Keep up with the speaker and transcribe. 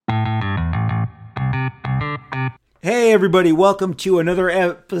Hey everybody, welcome to another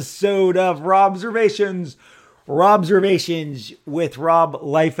episode of Robservations. Robservations with Rob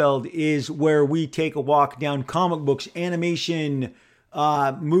Liefeld is where we take a walk down comic books, animation,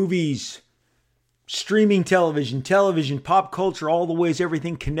 movies, streaming television, pop culture, all the ways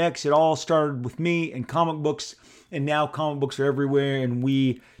everything connects. It all started with me and comic books, and now comic books are everywhere, and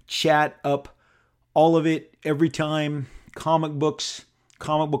we chat up all of it every time. Comic books,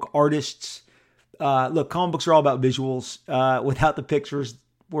 comic book artists. Look, comic books are all about visuals. Without the pictures,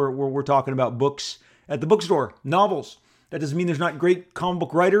 we're talking about books at the bookstore, novels. That doesn't mean there's not great comic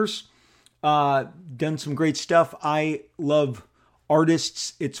book writers. Done some great stuff. I love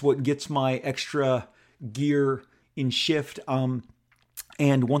artists. It's what gets my extra gear in shift. And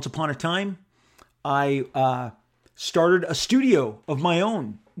once upon a time, I started a studio of my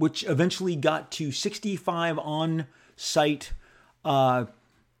own, which eventually got to 65 on-site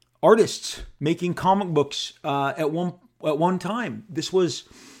artists making comic books at one time. This was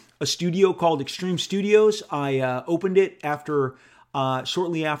a studio called Extreme Studios. I opened it after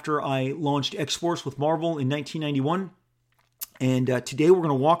shortly after I launched X-Force with Marvel in 1991. And today we're going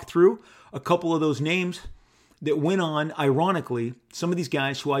to walk through a couple of those names that went on. Ironically, some of these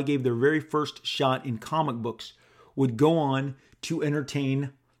guys who I gave their very first shot in comic books would go on to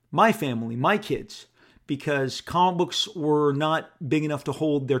entertain my family, my kids, because comic books were not big enough to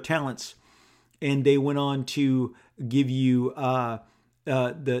hold their talents. And they went on to give you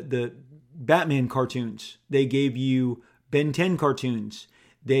the Batman cartoons. They gave you Ben 10 cartoons.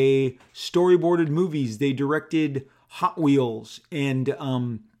 They storyboarded movies. They directed Hot Wheels and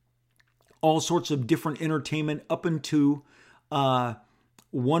all sorts of different entertainment up into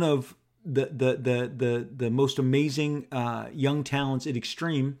one of the most amazing young talents at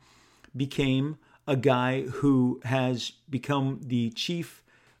Extreme became a guy who has become the chief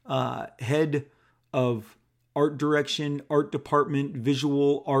head of art direction, art department,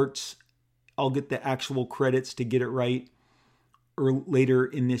 visual arts. I'll get the actual credits to get it right or later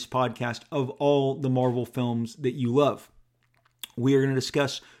in this podcast of all the Marvel films that you love. We are going to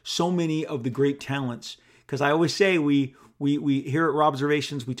discuss so many of the great talents because I always say we here at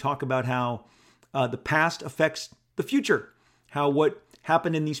Robservations, we talk about how the past affects the future, how what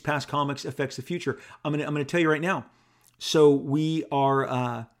happened in these past comics affects the future. I'm gonna tell you right now. So we are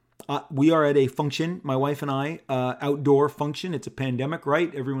at a function, my wife and I, outdoor function. It's a pandemic,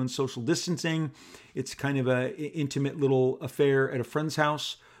 right? Everyone's social distancing. It's kind of a intimate little affair at a friend's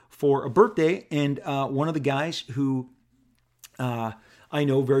house for a birthday. And one of the guys who I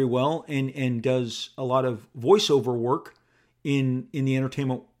know very well and does a lot of voiceover work in the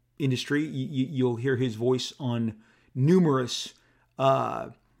entertainment industry. You'll hear his voice on numerous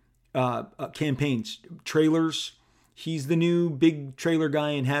campaigns, trailers. He's the new big trailer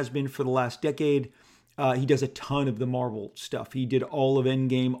guy and has been for the last decade. He does a ton of the Marvel stuff. He did all of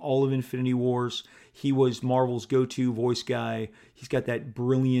Endgame, all of Infinity Wars. He was Marvel's go-to voice guy. He's got that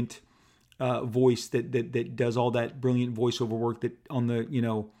brilliant voice that does all that brilliant voiceover work that on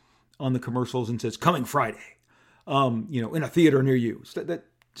the commercials and says coming Friday, in a theater near you. That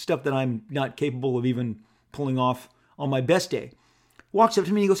stuff that I'm not capable of even pulling off on my best day. Walks up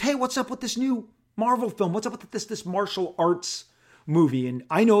to me and he goes, "Hey, what's up with this new Marvel film? What's up with this martial arts movie?" And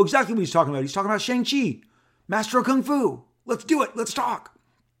I know exactly what he's talking about. He's talking about Shang-Chi, Master of Kung Fu. Let's do it. Let's talk.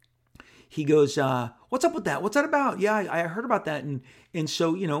 He goes, "What's up with that? What's that about?" "Yeah, I heard about that." And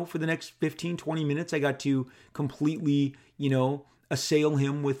so, for the next 15, 20 minutes, I got to completely, assail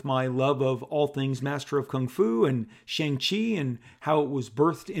him with my love of all things Master of Kung Fu and Shang-Chi and how it was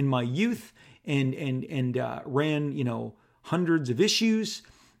birthed in my youth and ran, hundreds of issues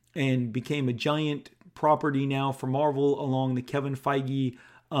and became a giant property now for Marvel along the Kevin Feige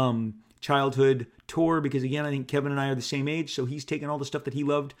childhood tour. Because again, I think Kevin and I are the same age. So he's taken all the stuff that he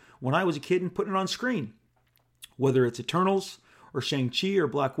loved when I was a kid and putting it on screen, whether it's Eternals or Shang-Chi or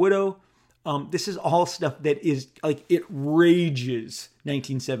Black Widow. This is all stuff that is like, it rages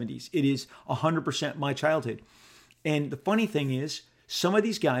 1970s. It is 100% my childhood. And the funny thing is, some of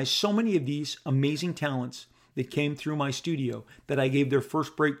these guys, so many of these amazing talents that came through my studio that I gave their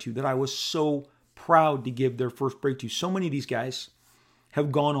first break to, that I was so proud to give their first break to. So many of these guys have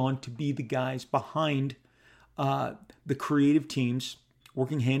gone on to be the guys behind the creative teams,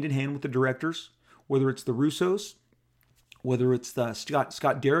 working hand in hand with the directors, whether it's the Russos, whether it's the Scott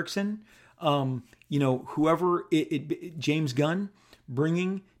Derrickson, whoever, James Gunn,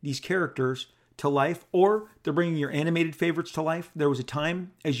 bringing these characters to life, or they're bringing your animated favorites to life. There was a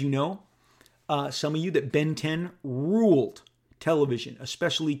time, as you know, some of you, that Ben 10 ruled television,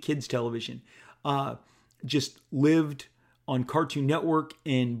 especially kids television. Just lived on Cartoon Network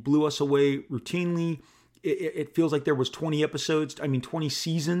and blew us away routinely. it feels like there was 20 episodes. I mean, 20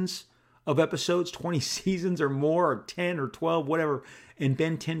 seasons of episodes, 20 seasons or more, or 10 or 12, whatever. And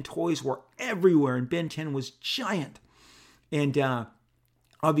Ben 10 toys were everywhere, and Ben 10 was giant. And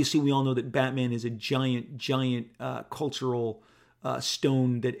obviously, we all know that Batman is a giant cultural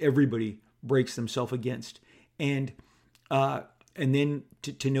stone that everybody breaks themselves against. And then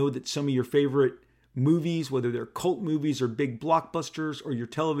to know that some of your favorite movies, whether they're cult movies or big blockbusters or your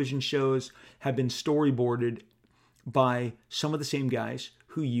television shows, have been storyboarded by some of the same guys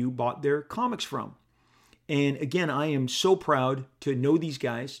who you bought their comics from. And again, I am so proud to know these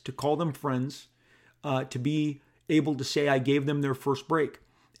guys, to call them friends, to be able to say I gave them their first break.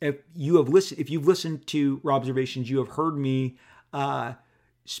 If you've listened to Robservations, you have heard me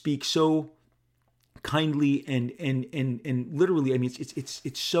speak so kindly and literally. I mean,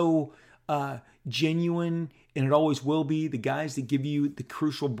 it's so genuine, and it always will be. The guys that give you the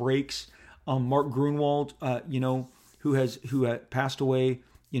crucial breaks. Mark Grunwald, who had passed away,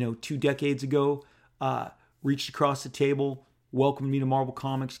 2 decades ago, reached across the table, welcomed me to Marvel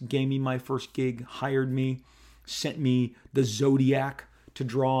Comics, gave me my first gig, hired me, sent me the Zodiac to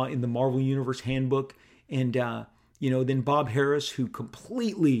draw in the Marvel Universe Handbook. And, then Bob Harris, who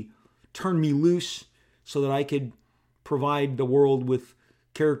completely turned me loose so that I could provide the world with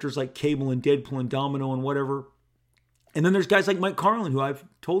characters like Cable and Deadpool and Domino and whatever. And then there's guys like Mike Carlin, who I've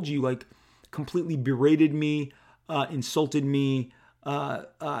told you, completely berated me, insulted me,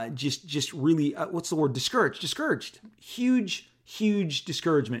 just really, what's the word? Discouraged. Huge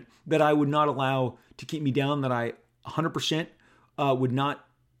discouragement that I would not allow to keep me down, that I 100% would not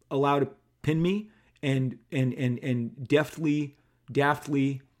allow to pin me, and daftly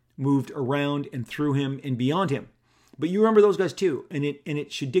moved around and through him and beyond him. But you remember those guys too, and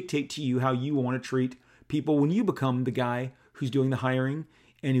it should dictate to you how you want to treat people when you become the guy who's doing the hiring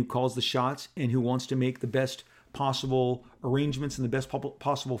and who calls the shots and who wants to make the best possible arrangements and the best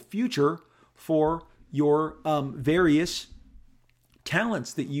possible future for your various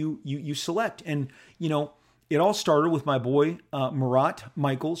talents that you select. And, it all started with my boy, Murat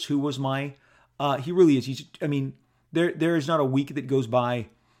Michaels, who was he really is. There is not a week that goes by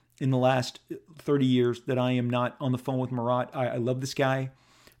in the last 30 years that I am not on the phone with Murat. I love this guy.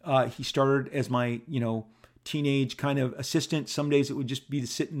 He started as my, teenage kind of assistant. Some days it would just be to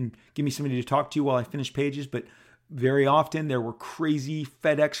sit and give me somebody to talk to while I finished pages, but very often there were crazy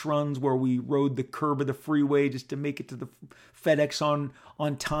FedEx runs where we rode the curb of the freeway just to make it to the FedEx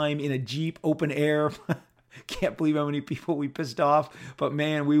on time in a Jeep, open air. Can't believe how many people we pissed off. But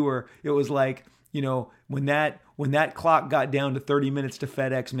man, it was like, when that clock got down to 30 minutes to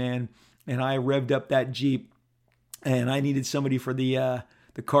FedEx, man, and I revved up that Jeep and I needed somebody for the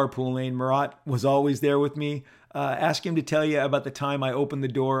carpool lane, Murat was always there with me. Ask him to tell you about the time I opened the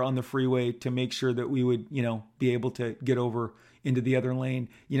door on the freeway to make sure that we would, be able to get over into the other lane.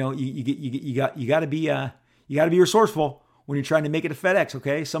 You got to be resourceful when you're trying to make it to FedEx.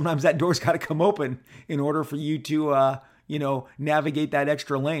 Okay, sometimes that door's got to come open in order for you to navigate that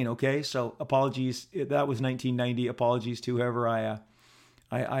extra lane. Okay, so apologies. That was 1990. Apologies to whoever I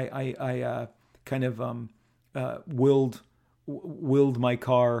kind of willed my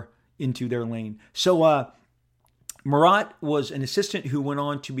car into their lane. So Murat was an assistant who went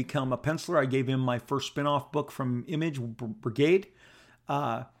on to become a penciler. I gave him my first spin-off book from Image, Brigade.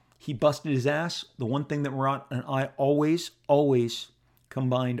 He busted his ass. The one thing that Murat and I always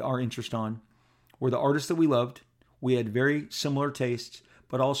combined our interest on were the artists that we loved. We had very similar tastes,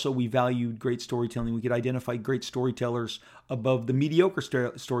 but also we valued great storytelling. We could identify great storytellers above the mediocre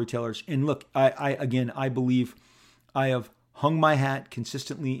storytellers. And look, I believe I have hung my hat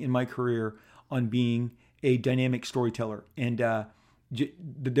consistently in my career on being a dynamic storyteller. And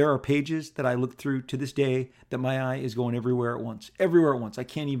there are pages that I look through to this day that my eye is going everywhere at once. I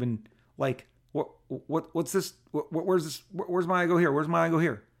can't even, what's this? Where's this? Where's my eye go here? Where's my eye go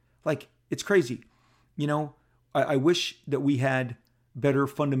here? It's crazy. I wish that we had better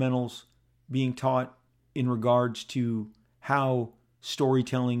fundamentals being taught in regards to how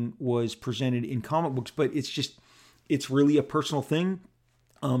storytelling was presented in comic books, but it's really a personal thing.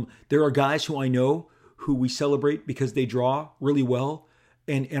 There are guys who I know who we celebrate because they draw really well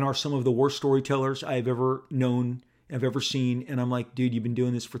and are some of the worst storytellers I've ever known, I've ever seen. And I'm like, dude, you've been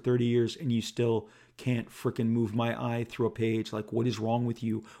doing this for 30 years and you still can't freaking move my eye through a page. What is wrong with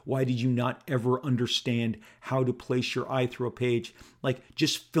you? Why did you not ever understand how to place your eye through a page?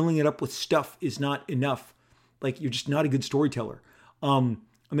 Just filling it up with stuff is not enough. You're just not a good storyteller. I'm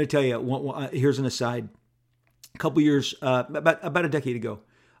going to tell you, here's an aside. A couple years, about a decade ago,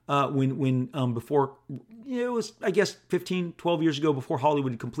 when before, it was, I guess, 15, 12 years ago, before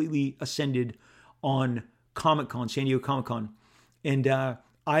Hollywood had completely ascended on Comic Con, San Diego Comic Con, and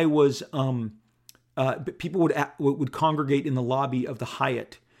I was people would congregate in the lobby of the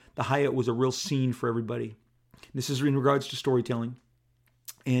Hyatt. The Hyatt was a real scene for everybody. This is in regards to storytelling,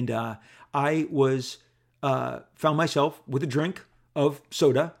 and I was found myself with a drink of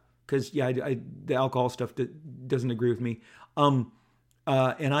soda because the alcohol stuff doesn't agree with me. And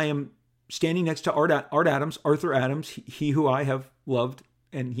I am standing next to Arthur Adams, he who I have loved,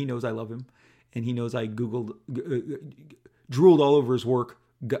 and he knows I love him, and he knows I drooled all over his work,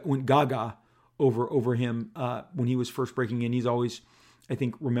 went gaga over him when he was first breaking in. He's always, I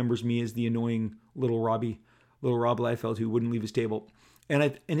think, remembers me as the annoying little Rob Liefeld who wouldn't leave his table.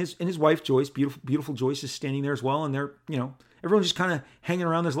 And his wife Joyce, beautiful Joyce, is standing there as well, and they're, everyone's just kind of hanging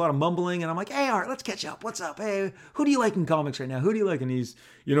around. There's a lot of mumbling, and I'm like, "Hey, Art, let's catch up. What's up? Hey, who do you like in comics right now? Who do you like?" And he's,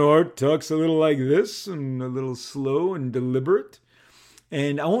 Art talks a little like this, and a little slow and deliberate.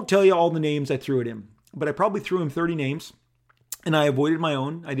 And I won't tell you all the names I threw at him, but I probably threw him 30 names, and I avoided my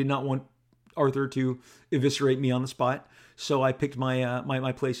own. I did not want Arthur to eviscerate me on the spot, so I picked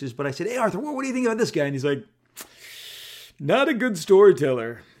my places. But I said, "Hey, Arthur, what do you think about this guy?" And he's like, "Not a good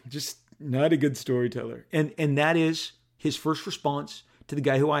storyteller. Just not a good storyteller." And that is his first response to the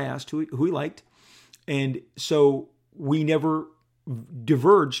guy who I asked who he liked. And so we never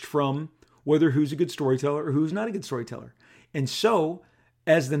diverged from whether who's a good storyteller or who's not a good storyteller. And so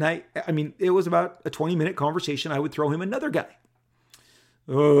as the night, it was about a 20-minute conversation. I would throw him another guy.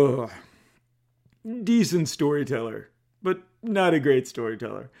 Oh, decent storyteller, but not a great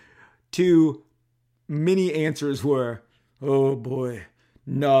storyteller. Two many answers were, "Oh boy,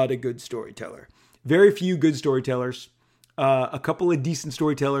 not a good storyteller." Very few good storytellers, a couple of decent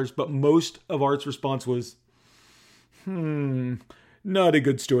storytellers, but most of Art's response was, not a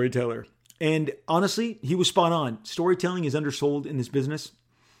good storyteller. And honestly, he was spot on. Storytelling is undersold in this business,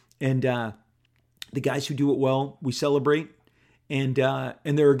 and the guys who do it well, we celebrate. And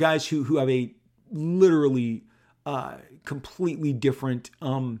there are guys who have a literally completely different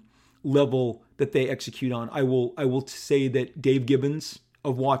level that they execute on. I will say that Dave Gibbons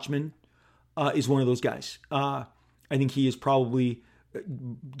of Watchmen is one of those guys. I think he is probably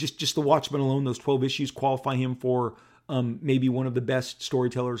just the Watchmen alone. Those 12 issues qualify him for maybe one of the best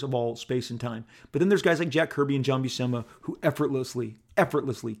storytellers of all space and time. But then there's guys like Jack Kirby and John Buscema who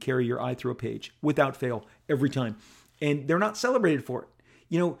effortlessly carry your eye through a page without fail every time, and they're not celebrated for it.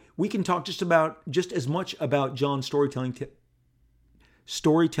 We can talk just as much about John's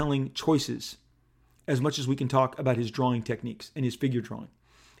storytelling choices as much as we can talk about his drawing techniques and his figure drawing.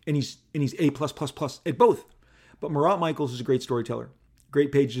 And he's A+++ at both. But Marat Mychaels is a great storyteller,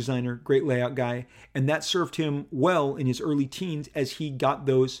 great page designer, great layout guy. And that served him well in his early teens as he got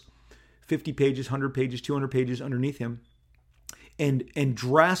those 50 pages, 100 pages, 200 pages underneath him and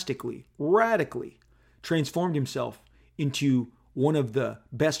radically transformed himself into one of the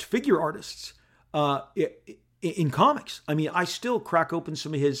best figure artists in comics. I still crack open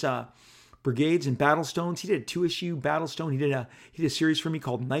some of his Brigades and Battlestones. He did a 2-issue Battlestone. He did a series for me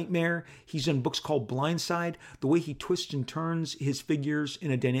called Nightmare. He's done books called Blindside. The way he twists and turns his figures in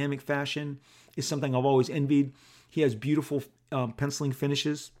a dynamic fashion is something I've always envied. He has beautiful penciling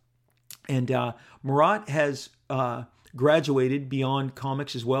finishes. And Marat has graduated beyond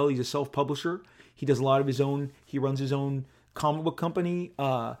comics as well. He's a self-publisher. He does a lot of his own. He runs his own comic book company,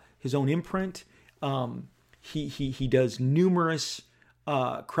 his own imprint. He does numerous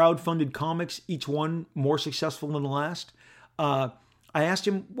crowdfunded comics, each one more successful than the last. I asked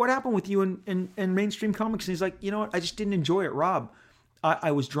him, what happened with you in mainstream comics? And he's like, you know what? I just didn't enjoy it, Rob.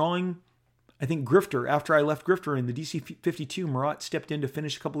 I was drawing, I think, Grifter. After I left Grifter in the DC 52, Marat stepped in to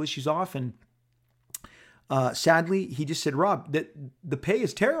finish a couple issues off. And sadly, he just said, Rob, that the pay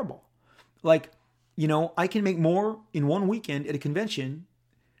is terrible. I can make more in one weekend at a convention,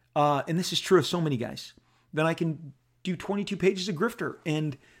 and this is true of so many guys, than I can do 22 pages of Grifter.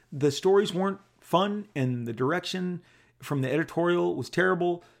 And the stories weren't fun, and the direction from the editorial was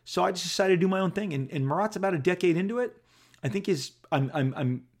terrible. So I just decided to do my own thing. And Marat's about a decade into it. I think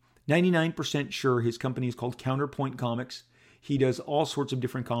I'm 99% sure his company is called Counterpoint Comics. He does all sorts of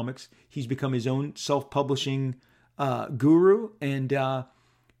different comics. He's become his own self-publishing guru, and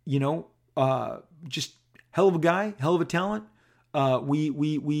just hell of a guy, hell of a talent.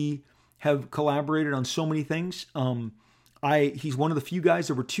 We have collaborated on so many things. He's one of the few guys.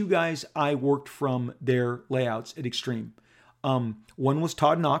 There were two guys I worked from their layouts at Extreme. One was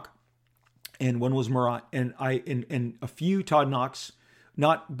Todd Knock, and one was Marat. And a few Todd Knocks,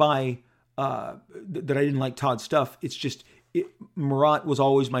 not by that I didn't like Todd's stuff. It's just Marat was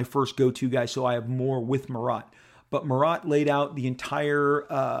always my first go-to guy, so I have more with Marat. but Marat laid out the entire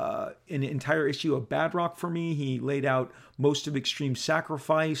an entire issue of Badrock for me. He laid out most of Extreme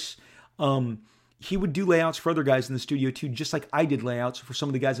Sacrifice. He would do layouts for other guys in the studio too, just like I did layouts for some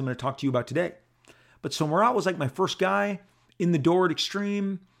of the guys I'm going to talk to you about today. But so Marat was like my first guy in the door at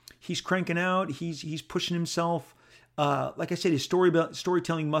Extreme. He's cranking out. He's pushing himself. Like I said, his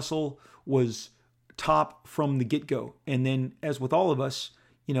storytelling muscle was top from the get-go. And then, as with all of us,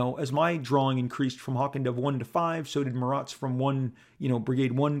 as my drawing increased from Hawk and Dove 1 to 5, so did Marat's from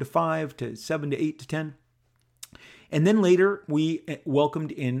Brigade 1 to 5 to 7 to 8 to 10. And then later, we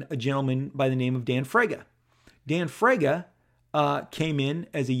welcomed in a gentleman by the name of Dan Frega. Dan Frega came in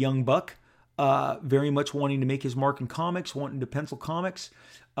as a young buck, very much wanting to make his mark in comics, wanting to pencil comics.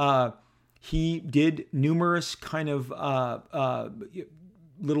 He did numerous kind of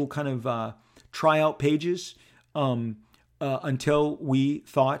little kind of tryout pages until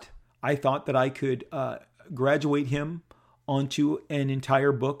I thought that I could graduate him onto an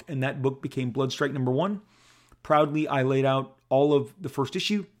entire book, and that book became Bloodstrike #1. Proudly, I laid out all of the first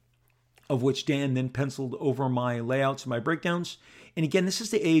issue, of which Dan then penciled over my layouts and my breakdowns. And again, this is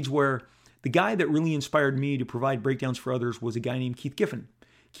the age where the guy that really inspired me to provide breakdowns for others was a guy named Keith Giffen.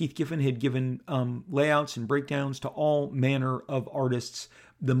 Keith Giffen had given layouts and breakdowns to all manner of artists.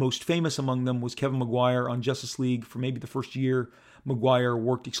 The most famous among them was Kevin Maguire on Justice League. For maybe the first year, Maguire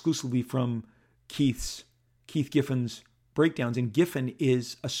worked exclusively from Keith Giffen's breakdowns. And Giffen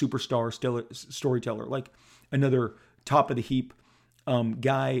is a superstar storyteller, like another top of the heap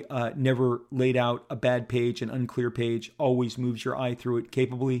guy. Never laid out a bad page, an unclear page, always moves your eye through it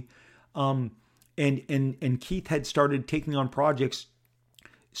capably. And Keith had started taking on projects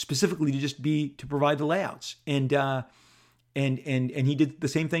specifically to provide the layouts. And he did the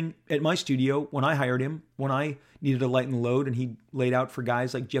same thing at my studio when I hired him, when I needed to lighten the load, and he laid out for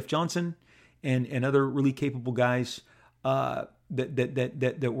guys like Jeff Johnson and other really capable guys that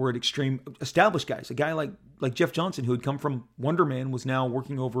were at Extreme, established guys. A guy like Jeff Johnson, who had come from Wonder Man, was now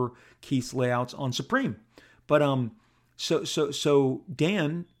working over Keith's layouts on Supreme. But so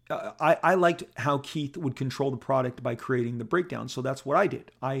Dan, I liked how Keith would control the product by creating the breakdown. So that's what I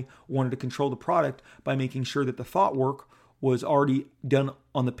did. I wanted to control the product by making sure that the thought work was already done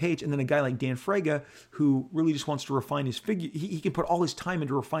on the page. And then a guy like Dan Frega, who really just wants to refine his figure, he can put all his time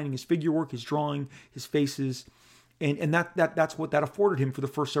into refining his figure work, his drawing, his faces. And that's what that afforded him for the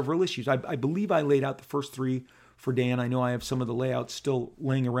first several issues. I believe I laid out the first 3 for Dan. I know I have some of the layouts still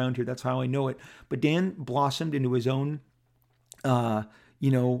laying around here. That's how I know it. But Dan blossomed into his own,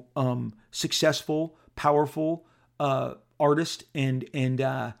 successful, powerful artist, and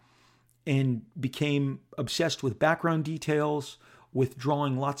became obsessed with background details, with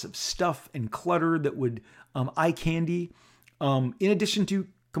drawing lots of stuff and clutter that would eye candy. In addition to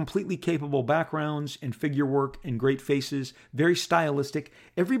completely capable backgrounds and figure work and great faces, very stylistic.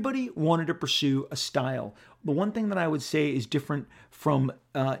 Everybody wanted to pursue a style. The one thing that I would say is different from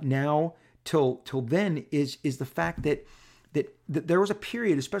now till then is the fact that there was a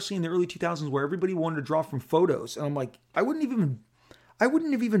period, especially in the early 2000s, where everybody wanted to draw from photos. And I'm like, I wouldn't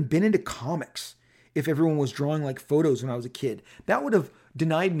have even been into comics if everyone was drawing like photos when I was a kid. That would have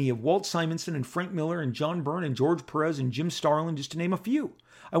denied me of Walt Simonson and Frank Miller and John Byrne and George Perez and Jim Starlin, just to name a few.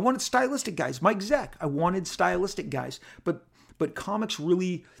 I wanted stylistic guys. Mike Zeck. I wanted stylistic guys. But comics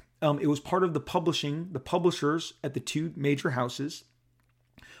really, it was part of the publishers at the 2 major houses,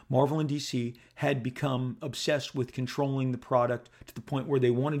 Marvel and DC, had become obsessed with controlling the product to the point where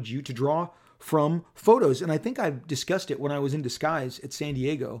they wanted you to draw from photos. And I think I've discussed it when I was in Disguise at San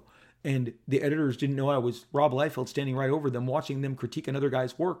Diego, and the editors didn't know I was Rob Liefeld standing right over them, watching them critique another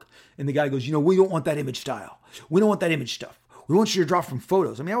guy's work. And the guy goes, we don't want that image style. We don't want that image stuff. We want you to draw from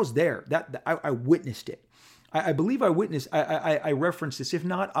photos. I mean, I was there. I witnessed it. I believe I witnessed. I referenced this. If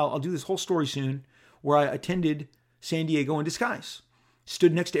not, I'll do this whole story soon, where I attended San Diego in Disguise.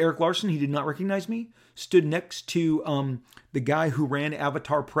 Stood next to Eric Larson. He did not recognize me. Stood next to the guy who ran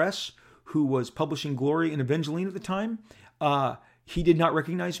Avatar Press, who was publishing Glory and Evangeline at the time. He did not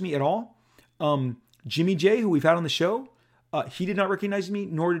recognize me at all. Jimmy J, who we've had on the show, he did not recognize me,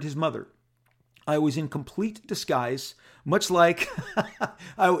 nor did his mother. I was in complete disguise, much like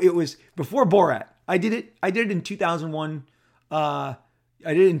it was before Borat. I did it in 2001. I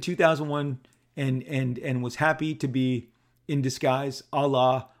did it in 2001 and was happy to be in disguise, a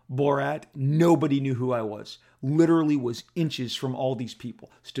la Borat. Nobody knew who I was. Literally was inches from all these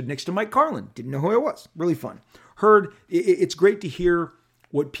people. Stood next to Mike Carlin. Didn't know who I was. Really fun. It's great to hear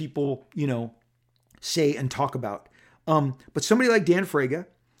what people, say and talk about. But somebody like Dan Frega,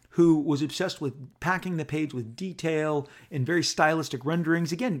 who was obsessed with packing the page with detail and very stylistic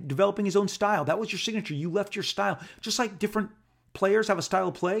renderings. Again, developing his own style. That was your signature. You left your style. Just like different players have a style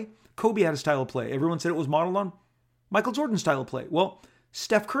of play, Kobe had a style of play. Everyone said it was modeled on Michael Jordan's style of play. Well,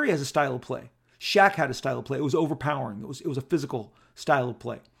 Steph Curry has a style of play. Shaq had a style of play. It was overpowering. It was a physical style of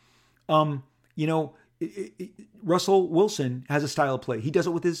play. Russell Wilson has a style of play. He does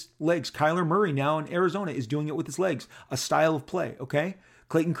it with his legs. Kyler Murray now in Arizona is doing it with his legs. A style of play, okay?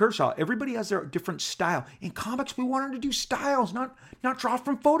 Clayton Kershaw. Everybody has their different style. In comics, we wanted to do styles, not draw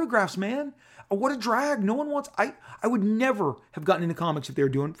from photographs, man. What a drag. No one wants... I would never have gotten into comics if they were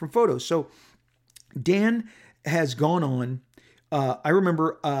doing it from photos. So Dan has gone on. I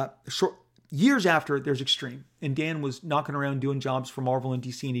remember years after there's Extreme, and Dan was knocking around doing jobs for Marvel and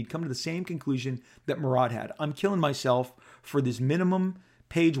DC, and he'd come to the same conclusion that Murad had. I'm killing myself for this minimum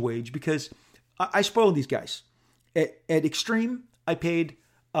page wage because I spoiled these guys. At Extreme, I paid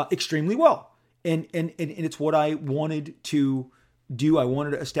extremely well, and it's what I wanted to do. I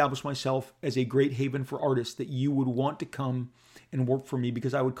wanted to establish myself as a great haven for artists that you would want to come and work for me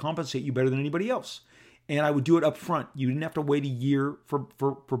because I would compensate you better than anybody else. And I would do it up front. You didn't have to wait a year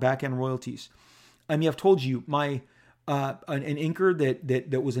for back-end royalties. I mean, I've told you, an inker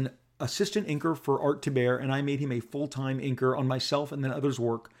that was an assistant inker for Art Thibert, and I made him a full-time inker on myself and then others'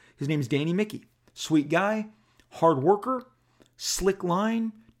 work. His name's Danny Mickey. Sweet guy, hard worker, slick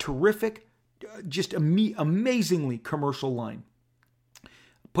line, terrific, just amazingly commercial line.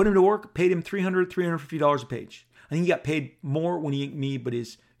 Put him to work, paid him $350 a page. I think he got paid more when he inked me, but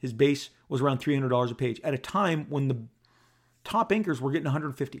his base was around $300 a page at a time when the top inkers were getting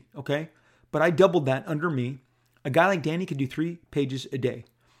 $150, okay? But I doubled that under me. A guy like Danny could do 3 pages a day.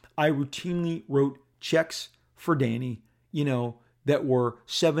 I routinely wrote checks for Danny, that were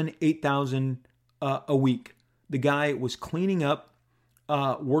 $7,000, $8,000 a week. The guy was cleaning up,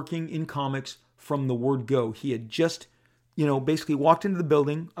 working in comics from the word go. He had just, basically walked into the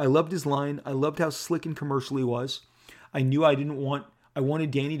building. I loved his line. I loved how slick and commercial he was. I knew I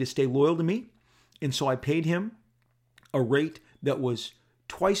wanted Danny to stay loyal to me. And so I paid him a rate that was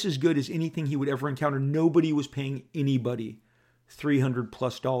twice as good as anything he would ever encounter. Nobody was paying anybody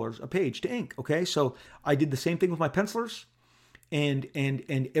 $300+ a page to ink. Okay. So I did the same thing with my pencilers and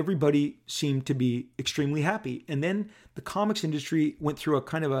everybody seemed to be extremely happy. And then the comics industry went through a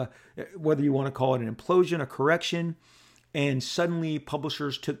kind of whether you want to call it an implosion, a correction. And suddenly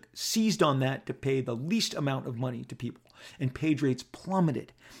publishers seized on that to pay the least amount of money to people. And page rates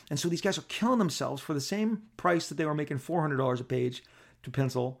plummeted. And so these guys are killing themselves for the same price that they were making $400 a page to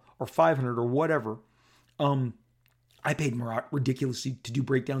pencil or $500 or whatever. I paid Murat ridiculously to do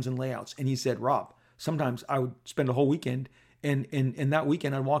breakdowns and layouts. And he said, Rob, sometimes I would spend a whole weekend and that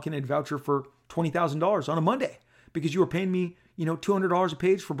weekend I'd walk in and voucher for $20,000 on a Monday because you were paying me, $200 a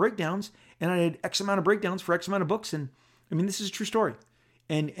page for breakdowns and I had X amount of breakdowns for X amount of books. And I mean, this is a true story.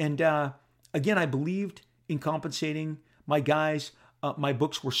 And again, I believed in compensating my guys. My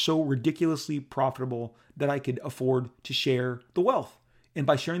books were so ridiculously profitable that I could afford to share the wealth. And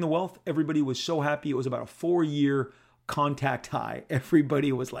by sharing the wealth, everybody was so happy. It was about a 4-year contact high.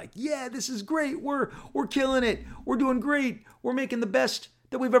 Everybody was like, yeah, this is great. We're killing it. We're doing great. We're making the best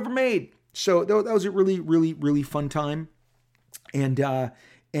that we've ever made. So that was a really, really, really fun time. And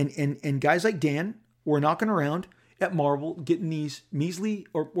guys like Dan were knocking around at Marvel, getting these measly,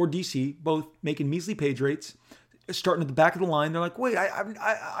 or DC, both making measly page rates, starting at the back of the line. They're like, wait,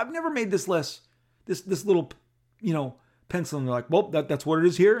 I've never made this less, this little, pencil. And they're like, well, that's what it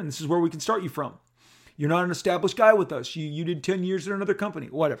is here. And this is where we can start you from. You're not an established guy with us. You did 10 years at another company,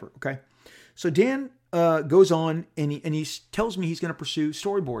 whatever. Okay. So Dan goes on and he tells me he's going to pursue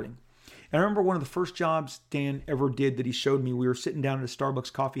storyboarding. And I remember one of the first jobs Dan ever did that he showed me. We were sitting down at a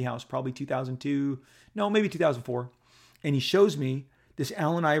Starbucks coffee house, probably 2004. And he shows me this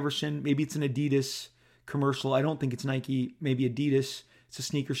Allen Iverson, maybe it's an Adidas commercial. I don't think it's Nike, maybe Adidas. It's a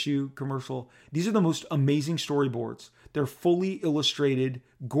sneaker shoe commercial. These are the most amazing storyboards. They're fully illustrated,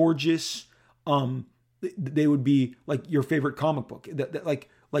 gorgeous. They would be like your favorite comic book. Like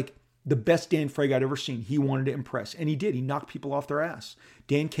the best Dan Frege I'd ever seen. He wanted to impress, and he did. He knocked people off their ass.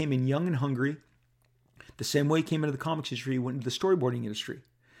 Dan came in young and hungry. The same way he came into the comics industry, he went into the storyboarding industry,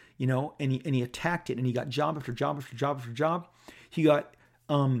 and he attacked it, and he got job after job after job after job. He got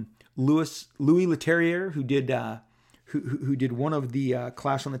Louis Leterrier, who did one of the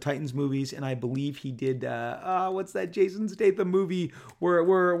Clash on the Titans movies, and I believe he did what's that Jason Statham movie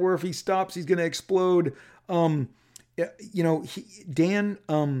where if he stops he's gonna explode.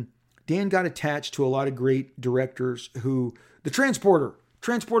 Dan got attached to a lot of great directors who, the Transporter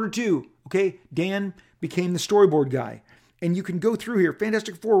 2, okay? Dan became the storyboard guy. And you can go through here.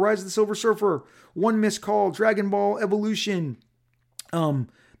 Fantastic Four, Rise of the Silver Surfer, One Missed Call, Dragon Ball Evolution, The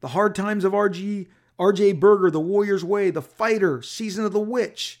Hard Times of R.J. Berger, The Warrior's Way, The Fighter, Season of the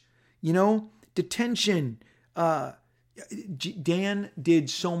Witch, Detention. Dan did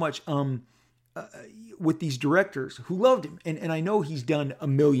so much with these directors who loved him. And I know he's done a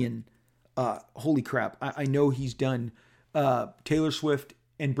million, holy crap. I know he's done Taylor Swift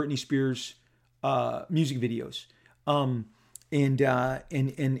and Britney Spears music videos. And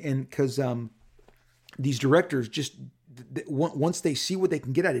because these directors just, once they see what they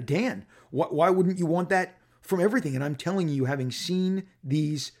can get out of Dan, why wouldn't you want that from everything? And I'm telling you, having seen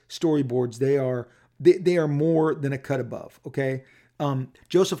these storyboards, they are more than a cut above. Okay.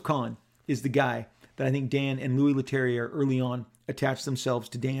 Joseph Kahn is the guy that I think Dan and Louis Leterrier early on attached themselves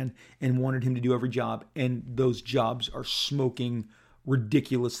to Dan and wanted him to do every job. And those jobs are smoking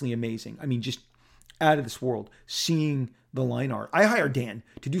ridiculously amazing. I mean, just out of this world, seeing the line art. I hired Dan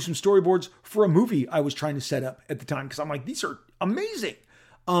to do some storyboards for a movie I was trying to set up at the time because I'm like, these are amazing.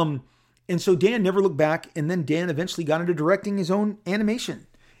 And so Dan never looked back. And then Dan eventually got into directing his own animation.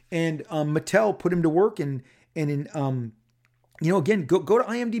 And Mattel put him to work. And again, go to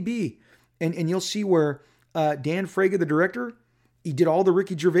IMDb and you'll see where Dan Fraga, the director, he did all the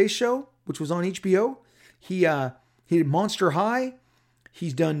Ricky Gervais show, which was on HBO. He did Monster High.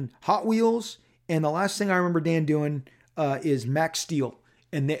 He's done Hot Wheels. And the last thing I remember Dan doing is Max Steel.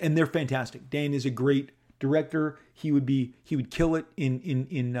 And they're fantastic. Dan is a great director. He would kill it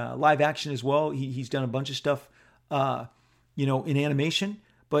in live action as well. He's done a bunch of stuff, in animation.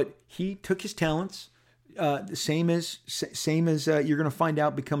 But he took his talents, same as you're going to find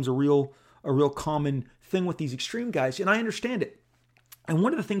out becomes a real common thing with these extreme guys. And I understand it. And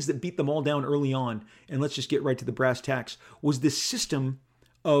one of the things that beat them all down early on, and let's just get right to the brass tacks, was this system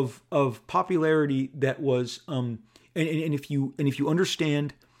of popularity that was, and if you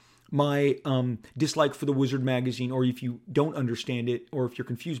understand my dislike for the Wizard magazine, or if you don't understand it, or if you're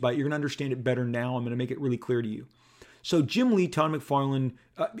confused by it, you're going to understand it better now. I'm going to make it really clear to you. So Jim Lee, Todd McFarlane,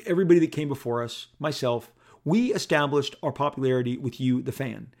 everybody that came before us, myself, we established our popularity with you, the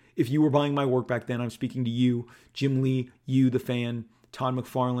fan. If you were buying my work back then, I'm speaking to you, Jim Lee, you, the fan, Todd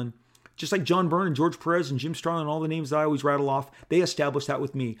McFarlane. Just like John Byrne and George Perez and Jim Starlin and all the names that I always rattle off, they established that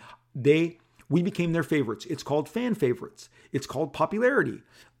with me. We became their favorites. It's called fan favorites. It's called popularity.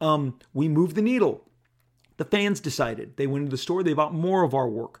 We moved the needle. The fans decided. They went to the store. They bought more of our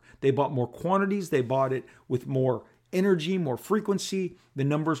work. They bought more quantities. They bought it with more energy, more frequency. The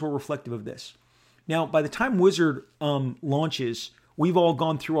numbers were reflective of this. Now, by the time Wizard launches, we've all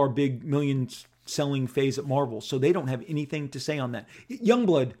gone through our big millions selling phase at Marvel, so they don't have anything to say on that.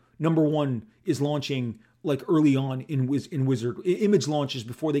 Youngblood #1 is launching like early on in Wizard. Image launches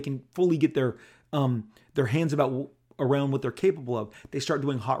before they can fully get their hands around what they're capable of. They start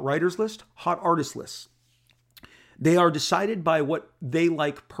doing hot writers list, hot artist lists. They are decided by what they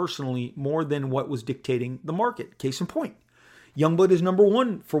like personally more than what was dictating the market. Case in point, Youngblood is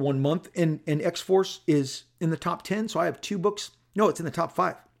 #1 for 1 month, and X-Force is in the top 10. So I have 2 books. No, it's in the top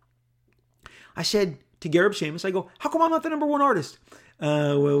 5. I said to Gareb Shamus, I go, how come I'm not the #1 artist?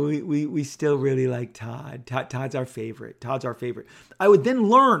 Well, we still really like Todd. Todd's our favorite. I would then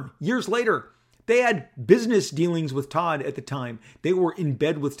learn years later, they had business dealings with Todd at the time. They were in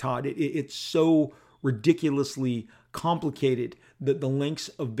bed with Todd. It's so ridiculously complicated, the lengths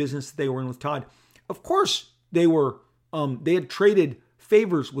of business that they were in with Todd. Of course, they had traded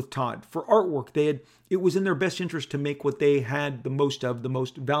favors with Todd for artwork. It was in their best interest to make what they had the most of, the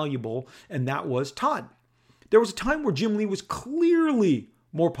most valuable, and that was Todd. There was a time where Jim Lee was clearly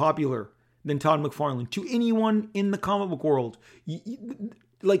more popular than Todd McFarlane to anyone in the comic book world.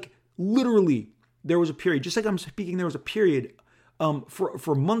 Like literally, there was a period, just like I'm speaking, there was a period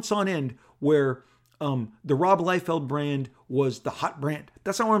for months on end where the Rob Liefeld brand was the hot brand.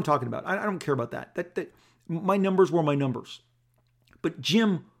 That's not what I'm talking about. I don't care about that. That my numbers were my numbers. But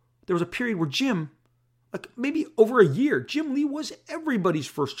Jim, there was a period where Jim, like maybe over a year, Jim Lee was everybody's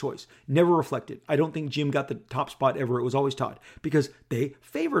first choice. Never reflected. I don't think Jim got the top spot ever. It was always Todd because they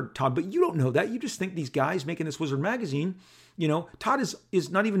favored Todd. But you don't know that. You just think these guys making this Wizard magazine, Todd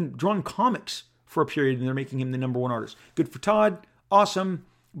is not even drawing comics for a period and they're making him the #1 artist. Good for Todd. Awesome.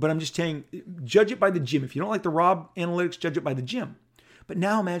 But I'm just saying, judge it by the Jim. If you don't like the Rob analytics, judge it by the Jim. But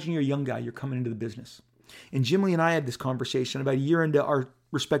now imagine you're a young guy. You're coming into the business. And Jim Lee and I had this conversation about a year into our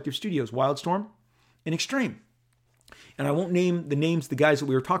respective studios, Wildstorm and Extreme. And I won't name the names of the guys that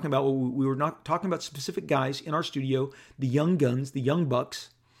we were talking about. We were not talking about specific guys in our studio, the young guns, the young bucks,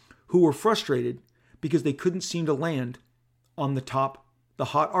 who were frustrated because they couldn't seem to land on the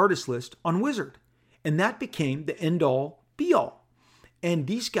hot artist list on Wizard. And that became the end-all, be all. And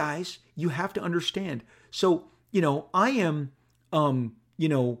these guys, you have to understand. So, I am,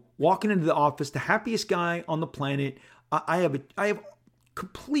 walking into the office, the happiest guy on the planet. I have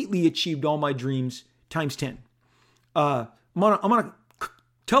completely achieved all my dreams times 10. I'm on a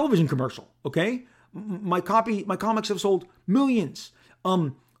television commercial. Okay. My comics have sold millions.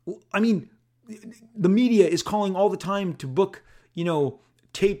 I mean, the media is calling all the time to book,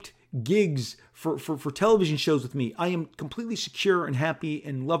 taped gigs for television shows with me. I am completely secure and happy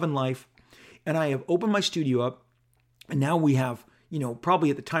and loving life. And I have opened my studio up. And now we have, probably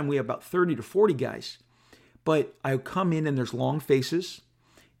at the time we have about 30 to 40 guys. But I come in and there's long faces.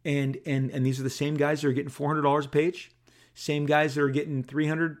 And these are the same guys that are getting $400 a page. Same guys that are getting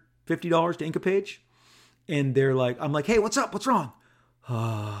 $350 to ink a page. And they're like, I'm like, hey, what's up? What's wrong?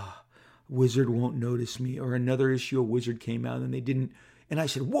 Wizard won't notice me. Or another issue of Wizard came out and they didn't. And I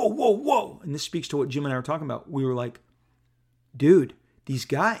said, whoa. And this speaks to what Jim and I were talking about. We were like, dude, these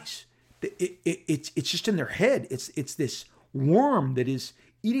guys, it's just in their head. It's this worm that is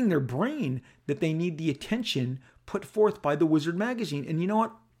eating their brain that they need the attention put forth by the Wizard magazine. And you know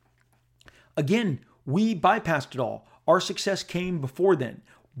what? Again, we bypassed it all. Our success came before then.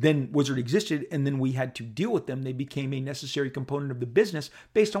 Then Wizard existed, and then we had to deal with them. They became a necessary component of the business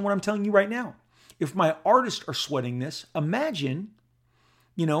based on what I'm telling you right now. If my artists are sweating this, imagine,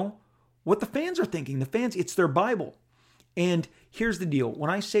 what the fans are thinking. The fans, it's their Bible. And here's the deal. When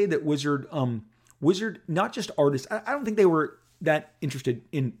I say that Wizard, not just artists, I don't think they were that interested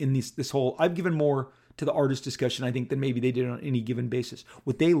in this whole, I've given more to the artist discussion, I think, than maybe they did on any given basis.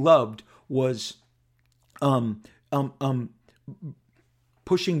 What they loved was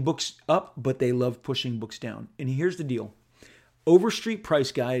pushing books up, but they loved pushing books down. And here's the deal. Overstreet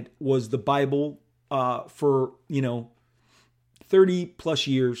Price Guide was the Bible for, 30 plus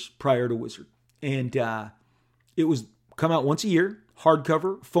years prior to Wizard. And it was come out once a year,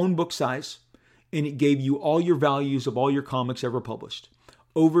 hardcover, phone book size, and it gave you all your values of all your comics ever published.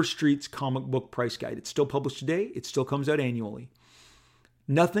 Overstreet's Comic Book Price Guide. It's still published today. It still comes out annually.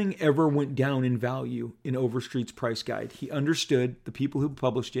 Nothing ever went down in value in Overstreet's Price Guide. He understood, the people who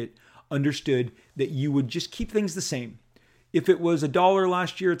published it understood that you would just keep things the same. If it was $1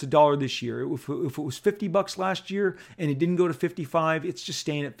 last year, it's $1 this year. If it was $50 last year and it didn't go to 55, it's just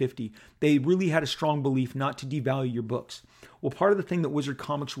staying at 50. They really had a strong belief not to devalue your books. Well, part of the thing that Wizard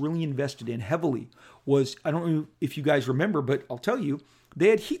Comics really invested in heavily was, I don't know if you guys remember, but I'll tell you, they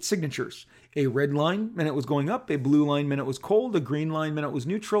had heat signatures. A red line meant it was going up. A blue line meant it was cold. A green line meant it was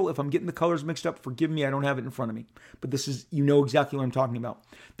neutral. If I'm getting the colors mixed up, forgive me, I don't have it in front of me. But this is, exactly what I'm talking about.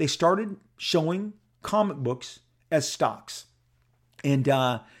 They started showing comic books as stocks. And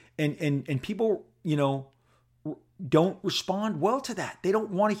people, don't respond well to that. They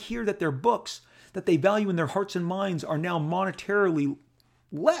don't want to hear that their books that they value in their hearts and minds are now monetarily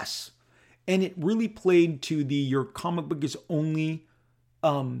less. And it really played to your comic book is only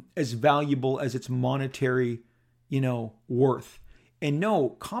as valuable as its monetary, worth. And no,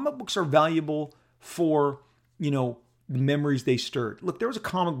 comic books are valuable for, the memories they stirred. Look, there was a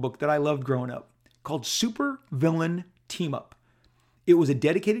comic book that I loved growing up called Super Villain Team Up. It was a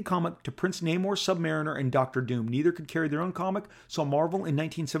dedicated comic to Prince Namor, Submariner, and Doctor Doom. Neither could carry their own comic, so Marvel in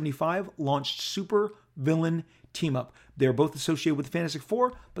 1975 launched Super Villain Team Up. They're both associated with Fantastic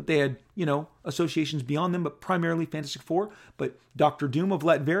Four, but they had, associations beyond them, but primarily Fantastic Four. But Doctor Doom of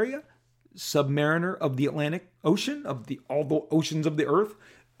Latveria, Submariner of the Atlantic Ocean, all the oceans of the Earth,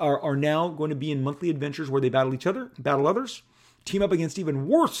 are now going to be in monthly adventures where they battle each other, battle others, team up against even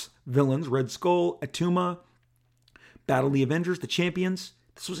worse villains, Red Skull, Atuma, battle the Avengers, the Champions.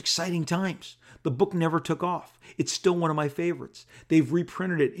 This was exciting times. The book never took off. It's still one of my favorites. They've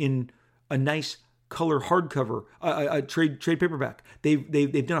reprinted it in a nice color hardcover, a trade paperback.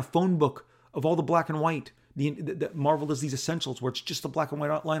 They've done a phone book of all the black and white. The Marvel does these essentials where it's just the black and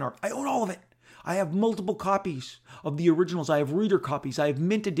white line art. I own all of it. I have multiple copies of the originals. I have reader copies. I have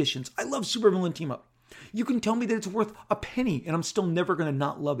mint editions. I love Supervillain Team Up. You can tell me that it's worth a penny and I'm still never going to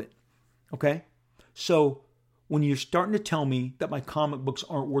not love it. Okay? So when you're starting to tell me that my comic books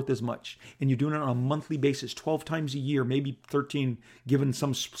aren't worth as much, and you're doing it on a monthly basis, 12 times a year, maybe 13, given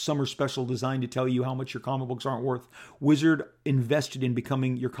some summer special designed to tell you how much your comic books aren't worth, Wizard invested in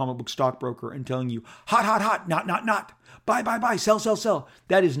becoming your comic book stockbroker and telling you, hot, hot, hot, not, buy, sell, sell, sell.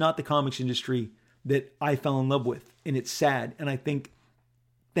 That is not the comics industry that I fell in love with, and it's sad. And I think,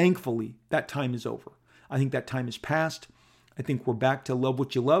 thankfully, that time is over. I think that time is past. I think we're back to love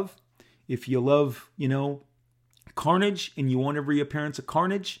what you love. If you love, Carnage and you want every appearance of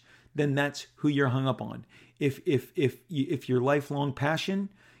Carnage, then that's who you're hung up on. If your lifelong passion,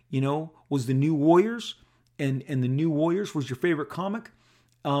 was the New Warriors and the New Warriors was your favorite comic,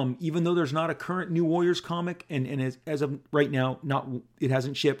 even though there's not a current New Warriors comic, and as of right now, it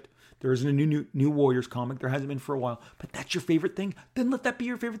hasn't shipped. There isn't a new Warriors comic. There hasn't been for a while. But that's your favorite thing. Then let that be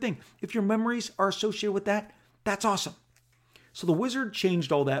your favorite thing. If your memories are associated with that, that's awesome. So the Wizard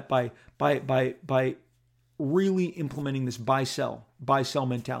changed all that by really implementing this buy sell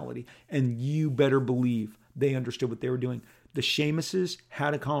mentality. And you better believe they understood what they were doing. The Seamuses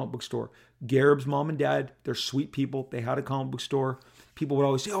had a comic book store. Garib's mom and dad, they're sweet people. They had a comic book store. People would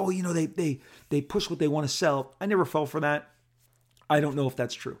always say, oh, they push what they want to sell. I never fell for that. I don't know if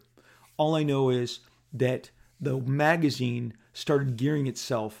that's true. All I know is that the magazine started gearing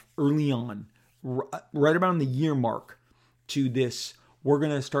itself early on, right around the year mark, to this. We're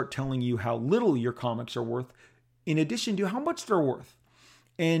going to start telling you how little your comics are worth, in addition to how much they're worth.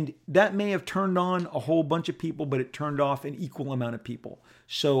 And that may have turned on a whole bunch of people, but it turned off an equal amount of people.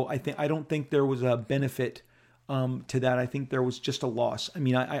 So I don't think there was a benefit to that. I think there was just a loss. I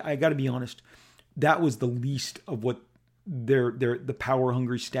mean, I got to be honest. That was the least of what the power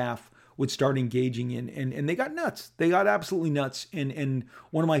hungry staff would start engaging in, and they got nuts. They got absolutely nuts. And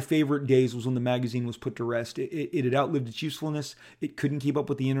one of my favorite days was when the magazine was put to rest. It had outlived its usefulness. It couldn't keep up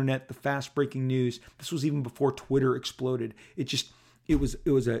with the internet, the fast breaking news. This was even before Twitter exploded. It was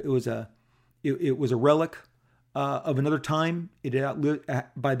a relic of another time. It had outlived,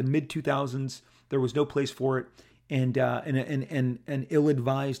 by the mid 2000s. There was no place for it. And an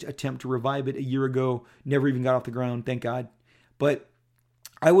ill-advised attempt to revive it a year ago never even got off the ground, thank God. But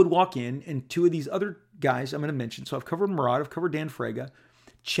I would walk in, and two of these other guys I'm going to mention. So I've covered Murat, I've covered Dan Frega.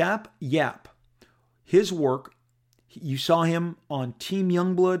 Chap Yap, his work, you saw him on Team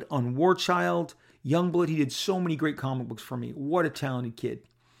Youngblood, on War Child, Youngblood. He did so many great comic books for me. What a talented kid.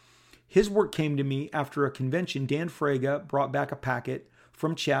 His work came to me after a convention. Dan Frega brought back a packet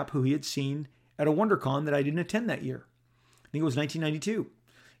from Chap, who he had seen at a WonderCon that I didn't attend that year. I think it was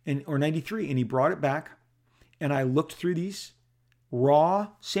 1992 or 93. And he brought it back, and I looked through these raw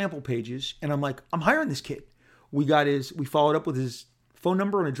sample pages, and I'm like, I'm hiring this kid. We followed up with his phone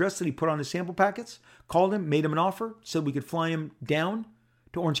number and address that he put on his sample packets, called him, made him an offer, said we could fly him down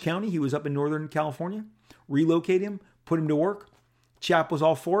to Orange County. He was up in Northern California, relocate him, put him to work. Chap was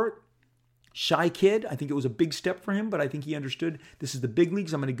all for it. Shy kid. I think it was a big step for him, but I think he understood this is the big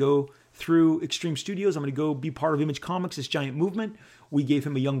leagues. I'm going to go through Extreme Studios. I'm going to go be part of Image Comics, this giant movement. We gave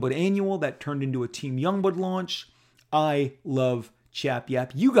him a Youngblood annual that turned into a Team Youngblood launch. I love Chap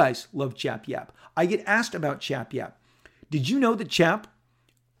Yap. You guys love Chap Yap. I get asked about Chap Yap. Did you know that Chap,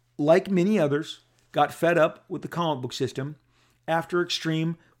 like many others, got fed up with the comic book system after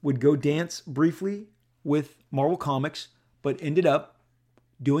Extreme would go dance briefly with Marvel Comics, but ended up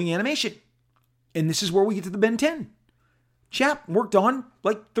doing animation? And this is where we get to the Ben 10. Chap worked on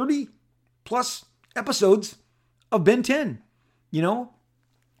like 30 plus episodes of Ben 10. You know,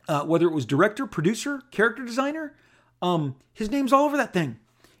 whether it was director, producer, character designer, his name's all over that thing.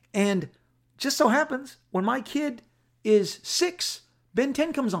 And just so happens, when my kid is 6, Ben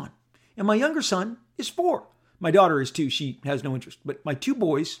 10 comes on. And my younger son is 4. My daughter is 2. She has no interest. But my 2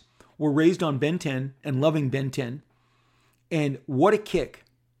 boys were raised on Ben 10 and loving Ben 10. And what a kick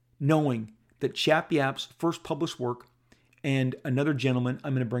knowing that Chap Yap's first published work, and another gentleman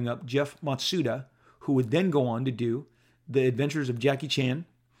I'm going to bring up, Jeff Matsuda, who would then go on to do The Adventures of Jackie Chan,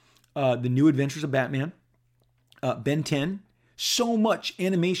 The New Adventures of Batman, Ben 10. So much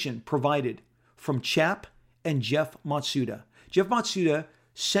animation provided from Chap and Jeff Matsuda. Jeff Matsuda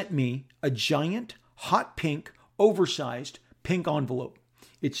sent me a giant, hot pink, oversized pink envelope.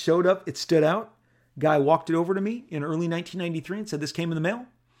 It showed up, it stood out. Guy walked it over to me in early 1993 and said, this came in the mail.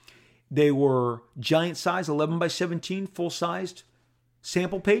 They were giant size, 11 by 17, full-sized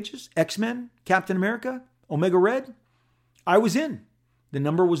sample pages. X-Men, Captain America, Omega Red. I was in. The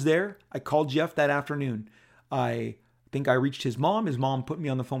number was there. I called Jeff that afternoon. I think I reached his mom. His mom put me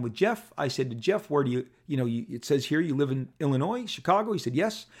on the phone with Jeff. I said to Jeff, where do it says here you live in Illinois, Chicago. He said,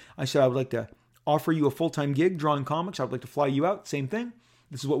 yes. I said, I would like to offer you a full-time gig drawing comics. I would like to fly you out. Same thing.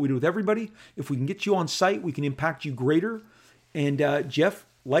 This is what we do with everybody. If we can get you on site, we can impact you greater. And Jeff,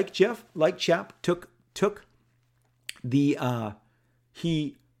 like Chap, took the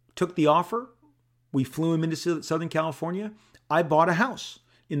offer. We flew him into Southern California. I bought a house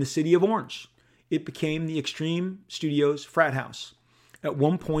in the city of Orange. It became the Extreme Studios frat house. At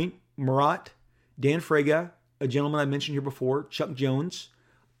one point, Murat, Dan Frega, a gentleman I mentioned here before, Chuck Jones,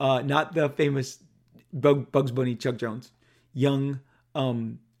 not the famous Bugs Bunny Chuck Jones, young,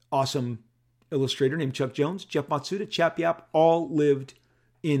 awesome illustrator named Chuck Jones, Jeff Matsuda, Chap Yap, all lived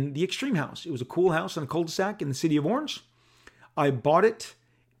in the Extreme house. It was a cool house on a cul-de-sac in the city of Orange. I bought it,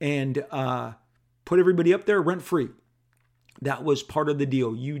 and put everybody up there rent free. That was part of the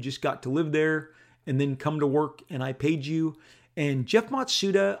deal. You just got to live there and then come to work, and I paid you. And Jeff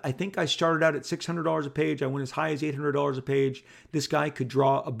Matsuda, I think I started out at $600 a page. I went as high as $800 a page. This guy could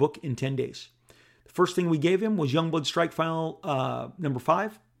draw a book in 10 days. The first thing we gave him was Youngblood Strike File number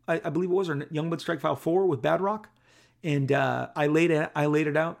 5, I believe it was, or Youngblood Strike File 4 with Badrock. And I laid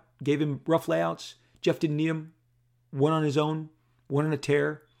it out, gave him rough layouts. Jeff didn't need them. Went on his own, went on a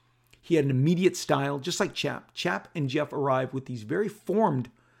tear. He had an immediate style, just like Chap. Chap and Jeff arrived with these very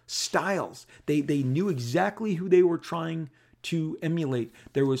formed styles. They knew exactly who they were trying to emulate.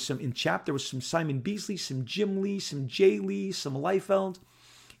 There was some Simon Beasley, some Jim Lee, some Jay Lee, some Liefeld.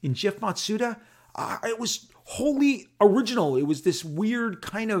 In Jeff Matsuda, it was wholly original. It was this weird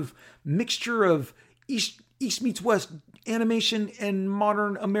kind of mixture of East meets West animation and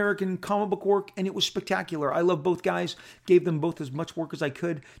modern American comic book work, and it was spectacular. I love both guys, gave them both as much work as I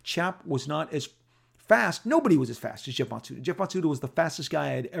could. Chap was not as fast. Nobody was as fast as Jeff Matsuda. Jeff Matsuda was the fastest guy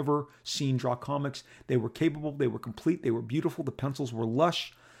I had ever seen draw comics. They were capable, they were complete, they were beautiful, the pencils were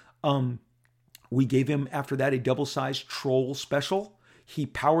lush. We gave him, after that, a double-sized Troll special. He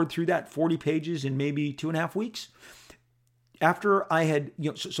powered through that 40 pages in maybe 2.5 weeks. After I had,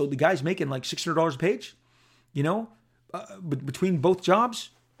 so the guy's making like $600 a page, between both jobs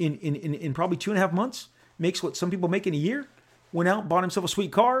in probably 2.5 months, makes what some people make in a year. Went out, bought himself a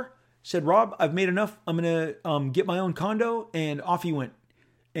sweet car, said, Rob, I've made enough. I'm going to get my own condo, and off he went.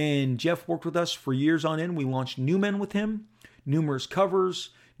 And Jeff worked with us for years on end. We launched New Men with him, numerous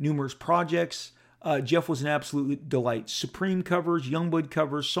covers, numerous projects. Jeff was an absolute delight. Supreme covers, Youngblood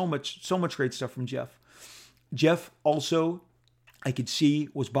covers, so much great stuff from Jeff. Jeff also, I could see,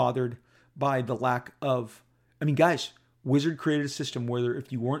 was bothered by the lack of, guys, Wizard created a system where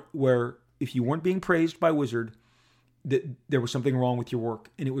if you weren't being praised by Wizard, that there was something wrong with your work,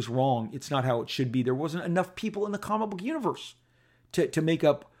 and it was wrong. It's not how it should be. There wasn't enough people in the comic book universe to make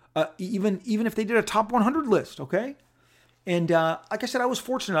up, even if they did a top 100 list, okay? And like I said, I was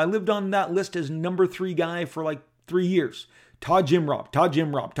fortunate. I lived on that list as number 3 guy for like 3 years. Todd Jim Rob.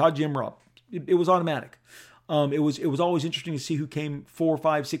 It was automatic. It was always interesting to see who came 4,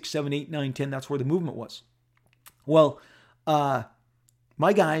 5, 6, 7, 8, 9, 10. That's where the movement was. Well,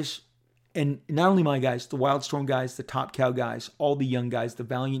 my guys, and not only my guys, the Wildstorm guys, the Top Cow guys, all the young guys, the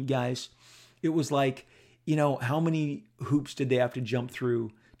Valiant guys, it was like, how many hoops did they have to jump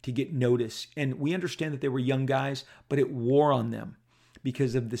through to get notice? And we understand that they were young guys, but it wore on them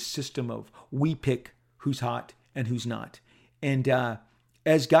because of the system of we pick who's hot and who's not. And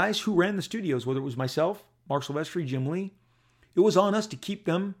as guys who ran the studios, whether it was myself, Mark Silvestri, Jim Lee, it was on us to keep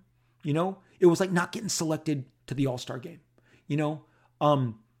them, it was like not getting selected to the All-Star game.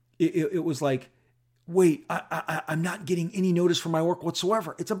 It was like, wait, I'm not getting any notice for my work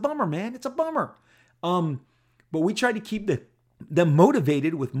whatsoever. It's a bummer, man. It's a bummer. But we tried to keep them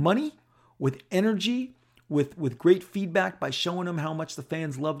motivated with money, with energy, with great feedback by showing them how much the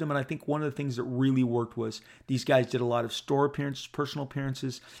fans loved them. And I think one of the things that really worked was these guys did a lot of store appearances, personal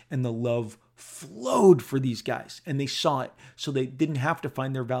appearances, and the love flowed for these guys. And they saw it, so they didn't have to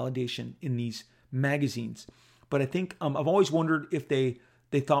find their validation in these magazines. But I think I've always wondered if they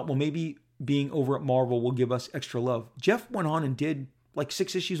thought, well, maybe being over at Marvel will give us extra love. Jeff went on and did like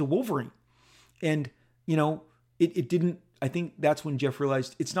 6 issues of Wolverine. And, it didn't, I think that's when Jeff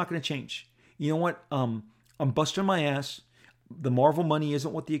realized it's not going to change. You know what? I'm busting my ass. The Marvel money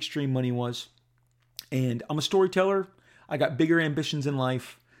isn't what the Extreme money was. And I'm a storyteller. I got bigger ambitions in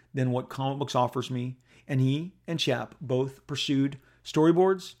life than what comic books offers me. And he and Chap both pursued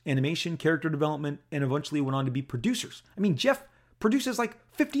storyboards, animation, character development, and eventually went on to be producers. Jeff produces like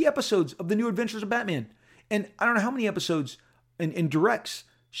 50 episodes of The New Adventures of Batman. And I don't know how many episodes and directs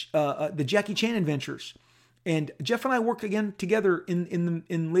the Jackie Chan adventures. And Jeff and I work again together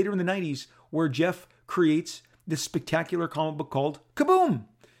in later in the 90s, where Jeff creates this spectacular comic book called Kaboom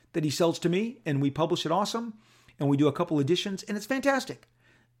that he sells to me, and we publish it awesome, and we do a couple editions, and it's fantastic.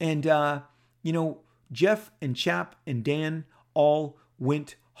 And Jeff and Chap and Dan all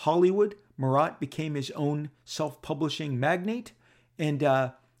went Hollywood. Marat became his own self-publishing magnate. And,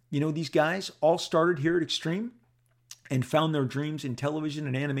 these guys all started here at Extreme and found their dreams in television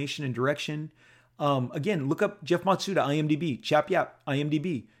and animation and direction. Again, look up Jeff Matsuda, IMDb, Chap Yap,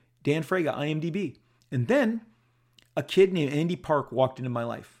 IMDb, Dan Fraga, IMDb. And then a kid named Andy Park walked into my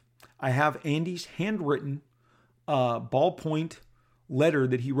life. I have Andy's handwritten ballpoint letter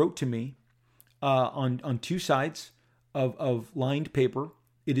that he wrote to me on 2 sides of lined paper.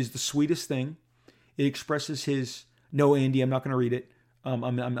 It is the sweetest thing. It expresses his, no, Andy, I'm not going to read it. I'm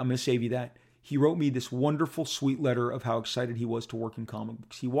going to save you that. He wrote me this wonderful, sweet letter of how excited he was to work in comic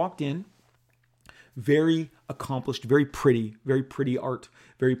books. He walked in Very accomplished, very pretty art,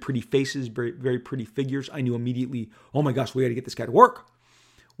 very pretty faces, very pretty figures. I knew immediately, oh my gosh, we got to get this guy to work.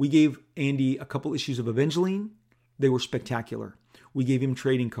 We gave Andy a couple issues of Evangeline. They were spectacular. We gave him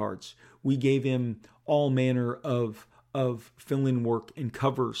trading cards. We gave him all manner of fill-in work and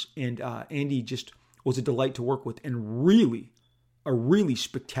covers. And Andy just was a delight to work with, and really, a really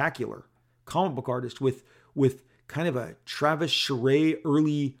spectacular comic book artist with kind of a Travis Charest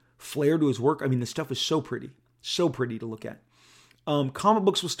early flair to his work. I mean, the stuff is so pretty to look at. Comic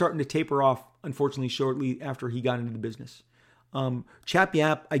books was starting to taper off, unfortunately, shortly after he got into the business. Chap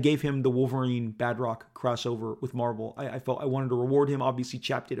Yap, I gave him the Wolverine Badrock crossover with Marvel. I felt I wanted to reward him. Obviously,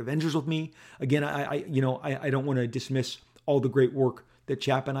 Chap did Avengers with me. Again, I don't want to dismiss all the great work that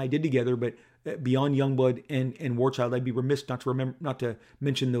Chap and I did together, but beyond Youngblood and War Child, I'd be remiss not to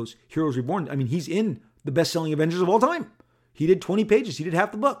mention those Heroes Reborn. I mean, he's in the best-selling Avengers of all time. He did 20 pages. He did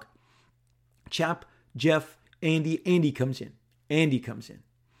half the book. Chap, Jeff, Andy comes in. Andy comes in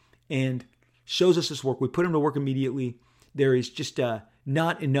and shows us this work. We put him to work immediately. There is just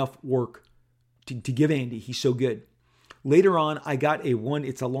not enough work to give Andy. He's so good. Later on, I got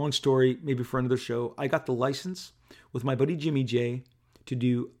it's a long story, maybe for another show. I got the license with my buddy Jimmy J to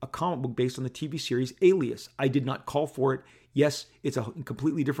do a comic book based on the TV series Alias. I did not call for it. Yes, it's a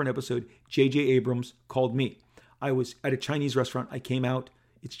completely different episode. J.J. Abrams called me. I was at a Chinese restaurant. I came out.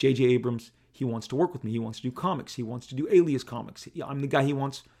 It's J.J. Abrams. He wants to work with me. He wants to do comics. He wants to do Alias comics. I'm the guy he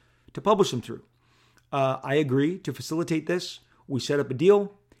wants to publish them through. I agree to facilitate this. We set up a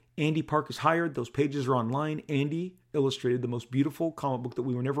deal. Andy Park is hired. Those pages are online. Andy illustrated the most beautiful comic book that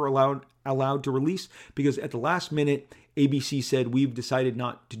we were never allowed to release because at the last minute, ABC said, we've decided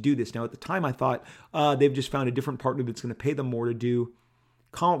not to do this. Now, at the time, I thought they've just found a different partner that's going to pay them more to do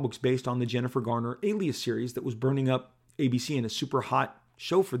comic books based on the Jennifer Garner Alias series that was burning up ABC in a super hot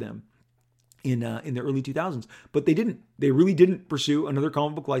show for them in the early 2000s. But they didn't. They really didn't pursue another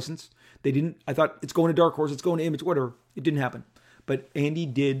comic book license. They didn't. I thought it's going to Dark Horse, it's going to Image, whatever. It didn't happen. But Andy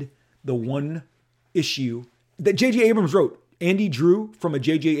did the one issue that J.J. Abrams wrote. Andy drew from a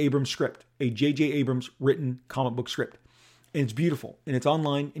J.J. Abrams script, a J.J. Abrams written comic book script. And it's beautiful. And it's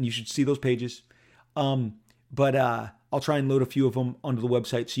online, and you should see those pages. But I'll try and load a few of them onto the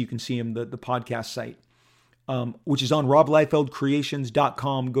website so you can see them, the podcast site, which is on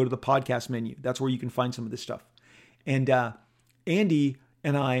RobLiefeldCreations.com. Go to the podcast menu. That's where you can find some of this stuff. And Andy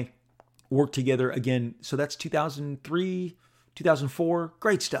and I worked together again. So that's 2003, 2004.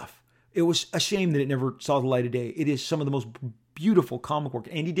 Great stuff. It was a shame that it never saw the light of day. It is some of the most beautiful comic work.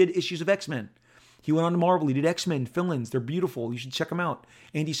 Andy did issues of X-Men. He went on to Marvel. He did X-Men fill-ins. They're beautiful. You should check them out.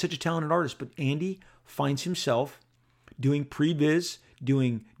 Andy's such a talented artist, but Andy finds himself doing pre-viz,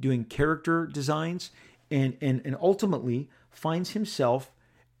 doing character designs, and ultimately finds himself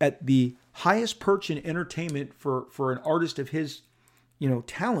at the highest perch in entertainment for an artist of his,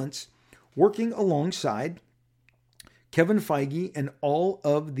 talents, working alongside Kevin Feige and all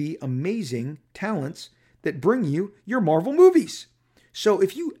of the amazing talents that bring you your Marvel movies. So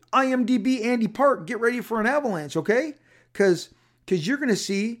if you IMDb Andy Park, get ready for an avalanche, okay? Because you're going to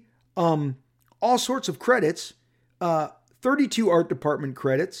see all sorts of credits, 32 art department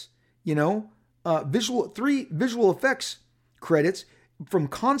credits, 3 visual effects credits, from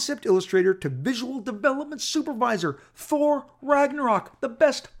concept illustrator to visual development supervisor. Thor Ragnarok, the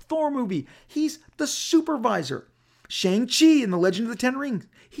best Thor movie. He's the supervisor. Shang-Chi in The Legend of the Ten Rings.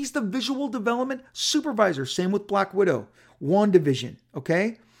 He's the visual development supervisor. Same with Black Widow. WandaVision,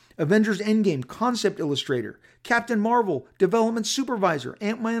 okay? Avengers Endgame, concept illustrator. Captain Marvel, development supervisor.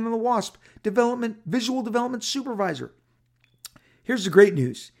 Ant-Man and the Wasp, visual development supervisor. Here's the great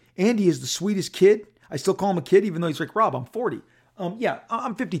news. Andy is the sweetest kid. I still call him a kid, even though he's like, Rob, I'm 40.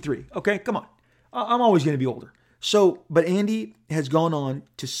 I'm 53. Okay, come on. I'm always going to be older. But Andy has gone on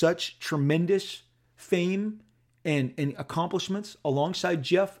to such tremendous fame and accomplishments alongside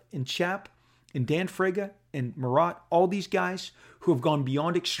Jeff and Chap and Dan Frega and Marat, all these guys who have gone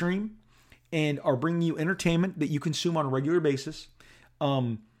beyond extreme and are bringing you entertainment that you consume on a regular basis,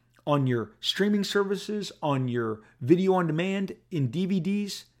 on your streaming services, on your video on demand, in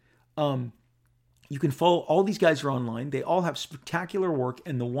DVDs. You can follow, all these guys are online. They all have spectacular work.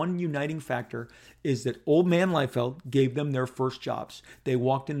 And the one uniting factor is that Old Man Liefeld gave them their first jobs. They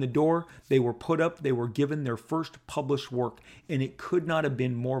walked in the door, they were put up, they were given their first published work. And it could not have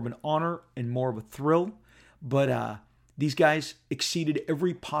been more of an honor and more of a thrill. But these guys exceeded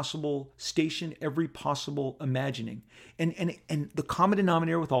every possible station, every possible imagining. And the common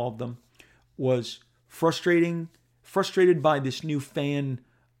denominator with all of them was frustrated by this new fan,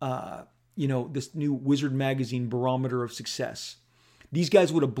 this new Wizard magazine barometer of success. These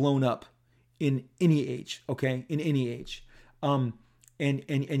guys would have blown up in any age, okay? In any age. And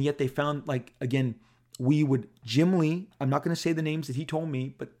yet they found, like, again, Jim Lee, I'm not going to say the names that he told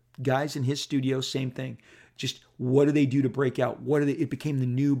me, but guys in his studio, same thing. Just what do they do to break out? It became the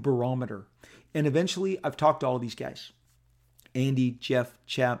new barometer. And eventually I've talked to all these guys. Andy, Jeff,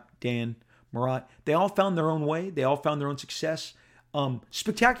 Chap, Dan, Murat. They all found their own way. They all found their own success.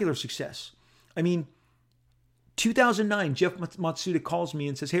 Spectacular success. I mean, 2009, Jeff Matsuda calls me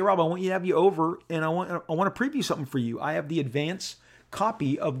and says, "Hey Rob, I want to have you over, and I want to preview something for you. I have the advance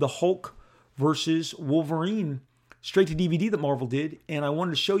copy of the Hulk versus Wolverine straight to DVD that Marvel did, and I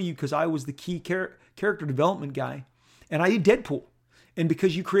wanted to show you because I was the key character development guy, and I did Deadpool. And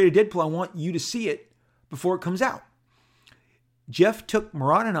because you created Deadpool, I want you to see it before it comes out." Jeff took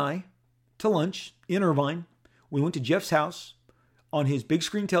Murat and I to lunch in Irvine. We went to Jeff's house on his big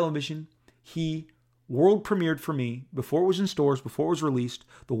screen television. He world premiered for me, before it was in stores, before it was released,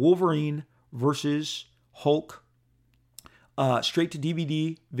 the Wolverine versus Hulk straight to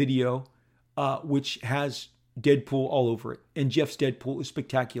DVD video, which has Deadpool all over it. And Jeff's Deadpool is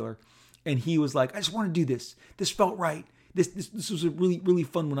spectacular. And he was like, "I just want to do this. This felt right. This was a really, really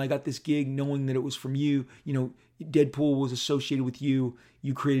fun when I got this gig, knowing that it was from you. You know, Deadpool was associated with you.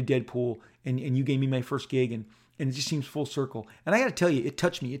 You created Deadpool, and you gave me my first gig, and it just seems full circle." And I got to tell you, it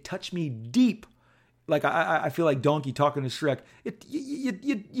touched me. It touched me deep. Like I feel like Donkey talking to Shrek.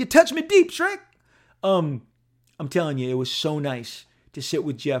 You touched me deep, Shrek. I'm telling you, it was so nice to sit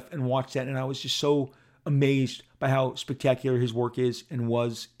with Jeff and watch that, and I was just so amazed by how spectacular his work is and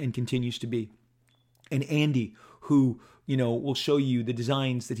was and continues to be. And Andy, who, you know, will show you the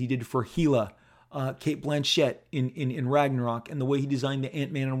designs that he did for Gila, Kate Blanchett in Ragnarok, and the way he designed the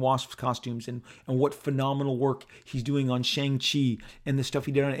Ant-Man and Wasp costumes, and what phenomenal work he's doing on Shang-Chi, and the stuff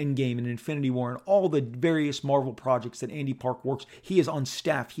he did on Endgame and Infinity War, and all the various Marvel projects that Andy Park works. He is on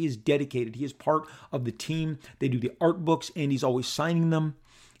staff. He is dedicated. He is part of the team. They do the art books. Andy's always signing them.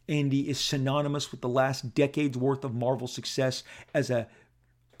 Andy is synonymous with the last decade's worth of Marvel success as a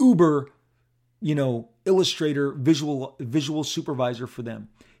uber, you know, illustrator, visual supervisor for them.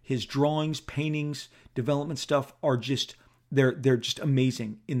 His drawings, paintings, development stuff are just, they're just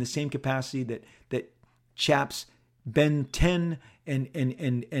amazing, in the same capacity that Chap's Ben 10 and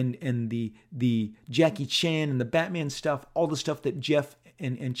the Jackie Chan and the Batman stuff, all the stuff that Jeff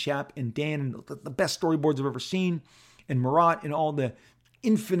and Chap and Dan, and the best storyboards I've ever seen, and Murat, and all the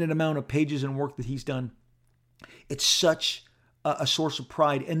infinite amount of pages and work that he's done. It's such a source of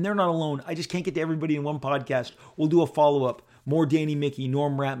pride, and they're not alone. I just can't get to everybody in one podcast. We'll do a follow-up. More Danny Mickey,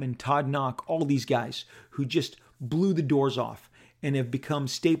 Norm Ratman, Todd Knock, all these guys who just blew the doors off and have become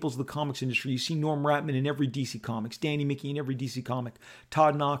staples of the comics industry. You see Norm Ratman in every DC Comics, Danny Mickey in every DC comic.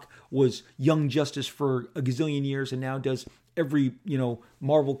 Todd Knock was Young Justice for a gazillion years and now does every, you know,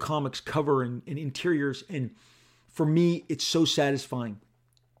 Marvel Comics cover and interiors. And for me, it's so satisfying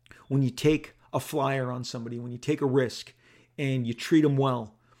when you take a flyer on somebody, when you take a risk and you treat them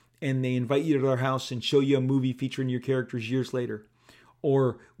well, and they invite you to their house and show you a movie featuring your characters years later.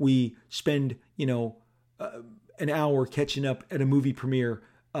 Or we spend, you know, an hour catching up at a movie premiere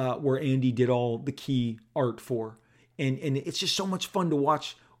where Andy did all the key art for. And it's just so much fun to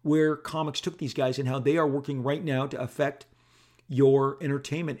watch where comics took these guys and how they are working right now to affect your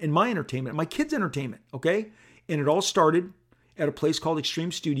entertainment and my entertainment, my kids' entertainment, okay? And it all started at a place called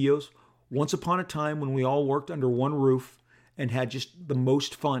Extreme Studios, once upon a time when we all worked under one roof and had just the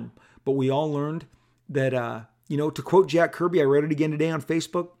most fun. But we all learned that, you know, to quote Jack Kirby, I read it again today on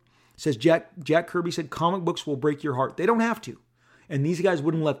Facebook, says Jack Kirby said, "Comic books will break your heart." They don't have to. And these guys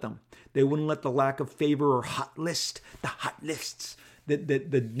wouldn't let them. They wouldn't let the lack of favor or hot lists that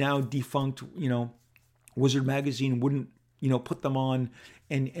the now defunct, you know, Wizard Magazine wouldn't, you know, put them on.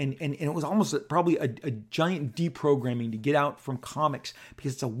 And it was almost probably a giant deprogramming to get out from comics,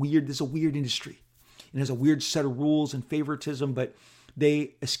 because this is a weird industry. It has a weird set of rules and favoritism, but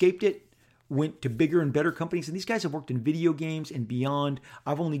they escaped it, went to bigger and better companies. And these guys have worked in video games and beyond.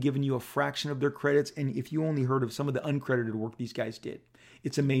 I've only given you a fraction of their credits. And if you only heard of some of the uncredited work these guys did,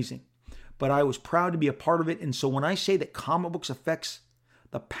 it's amazing. But I was proud to be a part of it. And so when I say that comic books affects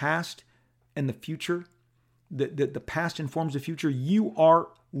the past and the future, the past informs the future, you are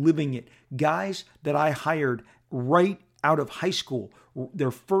living it. Guys that I hired right out of high school,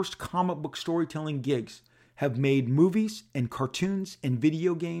 their first comic book storytelling gigs, have made movies and cartoons and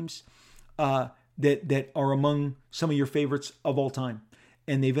video games that are among some of your favorites of all time.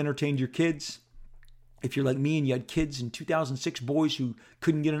 And they've entertained your kids. If you're like me and you had kids in 2006, boys who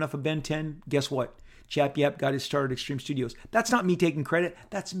couldn't get enough of Ben 10, guess what? Chap Yap got his start at Extreme Studios. That's not me taking credit.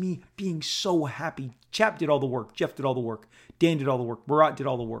 That's me being so happy. Chap did all the work. Jeff did all the work. Dan did all the work. Murat did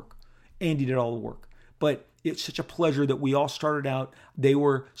all the work. Andy did all the work. But it's such a pleasure that we all started out. They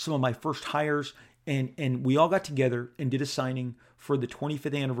were some of my first hires, and we all got together and did a signing for the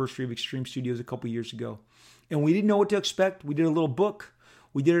 25th anniversary of Extreme Studios a couple years ago. And we didn't know what to expect. We did a little book.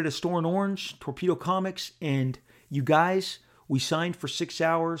 We did it at a store in Orange, Torpedo Comics, and you guys, we signed for 6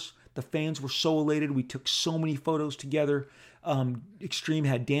 hours. The fans were so elated. We took so many photos together. Extreme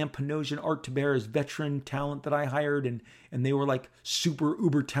had Dan Panosian, Art Taber as veteran talent that I hired, and they were like super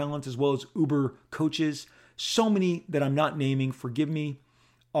uber talent as well as uber coaches. So many that I'm not naming. Forgive me.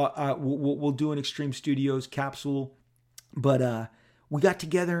 We'll do an Extreme Studios capsule, but we got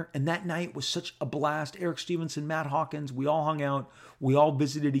together, and that night was such a blast. Eric Stevenson, Matt Hawkins, we all hung out. We all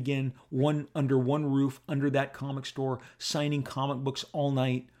visited again, under one roof, under that comic store, signing comic books all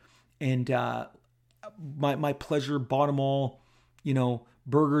night. And my pleasure, bought them all,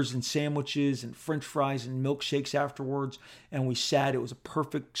 burgers and sandwiches and French fries and milkshakes afterwards. And we sat. It was a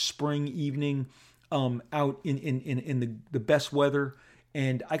perfect spring evening out in the best weather.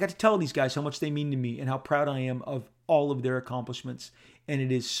 And I got to tell these guys how much they mean to me and how proud I am of all of their accomplishments. And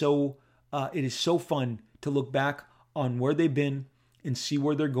it is so fun to look back on where they've been and see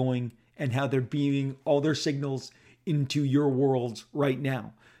where they're going and how they're beaming all their signals into your worlds right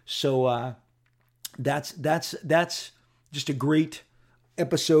now. So that's just a great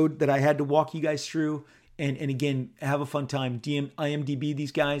episode that I had to walk you guys through. And again, have a fun time. IMDb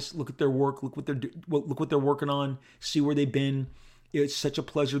these guys, look at their work, look what they're working on, see where they've been. It's such a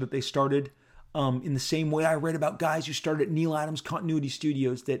pleasure that they started. In the same way I read about guys who started at Neil Adams Continuity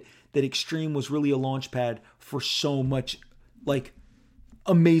Studios, that Extreme was really a launch pad for so much like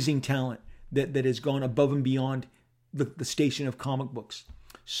amazing talent that has gone above and beyond the station of comic books.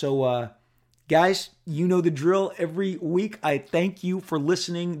 So guys, you know the drill. Every week I thank you for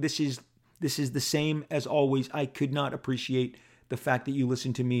listening. This is the same as always. I could not appreciate the fact that you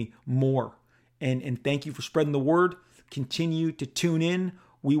listen to me more. And thank you for spreading the word. Continue to tune in.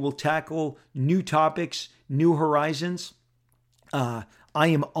 We will tackle new topics, new horizons. I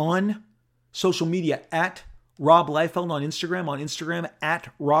am on social media at Rob Liefeld on Instagram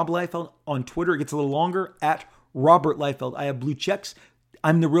at Rob Liefeld on Twitter. It gets a little longer, at Robert Liefeld. I have blue checks.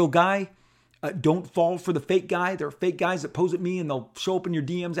 I'm the real guy. Don't fall for the fake guy. There are fake guys that pose at me and they'll show up in your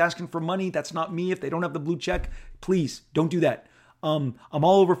DMs asking for money. That's not me. If they don't have the blue check, please don't do that. I'm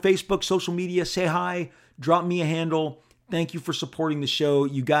all over Facebook, social media. Say hi, drop me a handle. Thank you for supporting the show.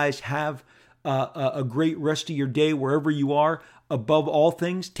 You guys have a great rest of your day wherever you are. Above all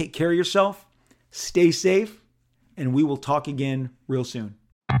things, take care of yourself, stay safe, and we will talk again real soon.